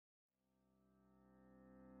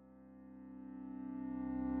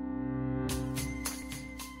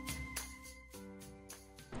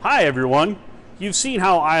Hi everyone. You've seen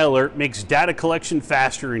how iAlert makes data collection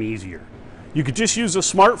faster and easier. You could just use a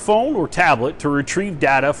smartphone or tablet to retrieve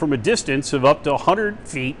data from a distance of up to 100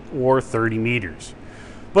 feet or 30 meters.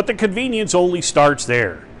 But the convenience only starts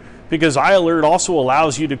there, because iAlert also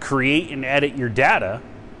allows you to create and edit your data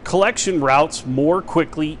collection routes more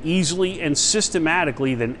quickly, easily, and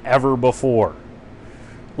systematically than ever before.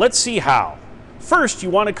 Let's see how. First, you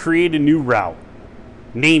want to create a new route.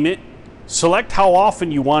 Name it, select how often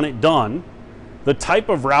you want it done, the type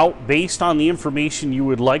of route based on the information you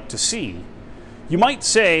would like to see. You might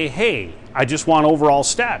say, hey, I just want overall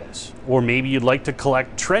status, or maybe you'd like to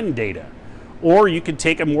collect trend data, or you could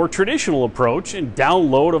take a more traditional approach and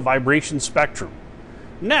download a vibration spectrum.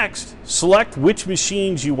 Next, select which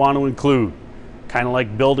machines you want to include, kind of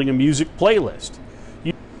like building a music playlist.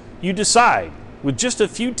 You decide with just a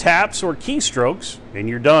few taps or keystrokes, and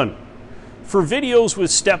you're done. For videos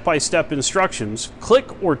with step-by-step instructions,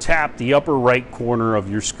 click or tap the upper right corner of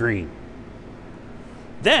your screen.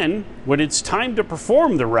 Then, when it's time to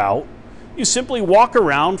perform the route, you simply walk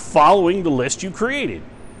around following the list you created.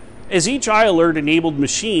 As each iAlert-enabled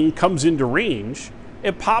machine comes into range,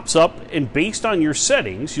 it pops up, and based on your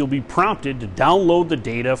settings, you'll be prompted to download the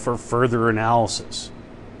data for further analysis.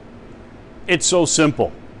 It's so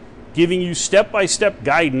simple, giving you step-by-step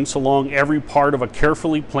guidance along every part of a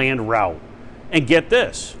carefully planned route. And get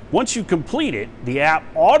this, once you complete it, the app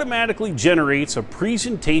automatically generates a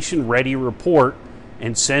presentation-ready report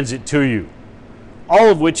and sends it to you. All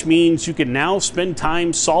of which means you can now spend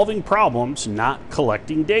time solving problems, not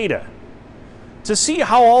collecting data. To see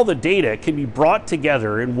how all the data can be brought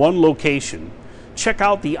together in one location, check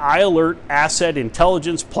out the iAlert Asset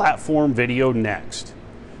Intelligence Platform video next.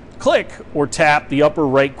 Click or tap the upper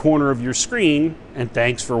right corner of your screen, and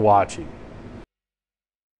thanks for watching.